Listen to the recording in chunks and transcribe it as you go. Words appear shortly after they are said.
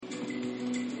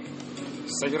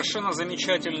Совершенно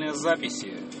замечательные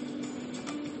записи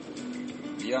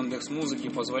в Яндекс.Музыке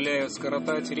позволяют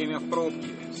скоротать время в пробке.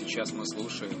 Сейчас мы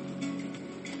слушаем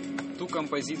ту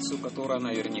композицию, которая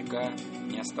наверняка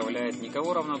не оставляет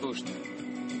никого равнодушным.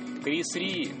 Крис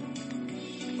Ри,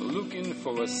 Looking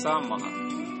for a Summer.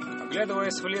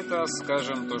 Оглядываясь в лето,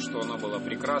 скажем то, что оно было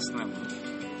прекрасным.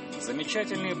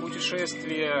 Замечательные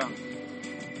путешествия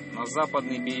на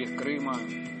западный берег Крыма,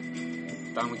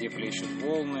 там, где плещут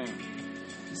волны,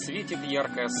 светит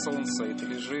яркое солнце, и ты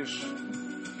лежишь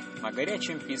на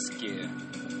горячем песке,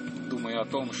 думая о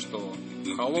том, что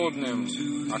холодным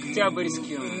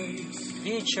октябрьским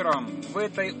вечером в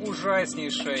этой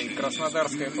ужаснейшей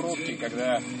краснодарской пробке,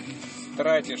 когда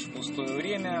тратишь пустое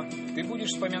время, ты будешь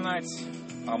вспоминать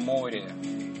о море,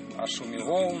 о шуме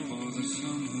волн,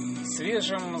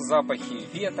 свежем запахе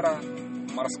ветра,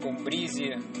 морском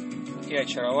бризе и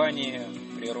очаровании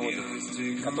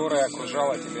природы, которая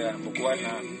окружала тебя буквально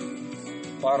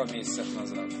пару месяцев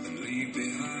назад.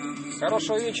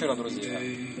 Хорошего вечера, друзья!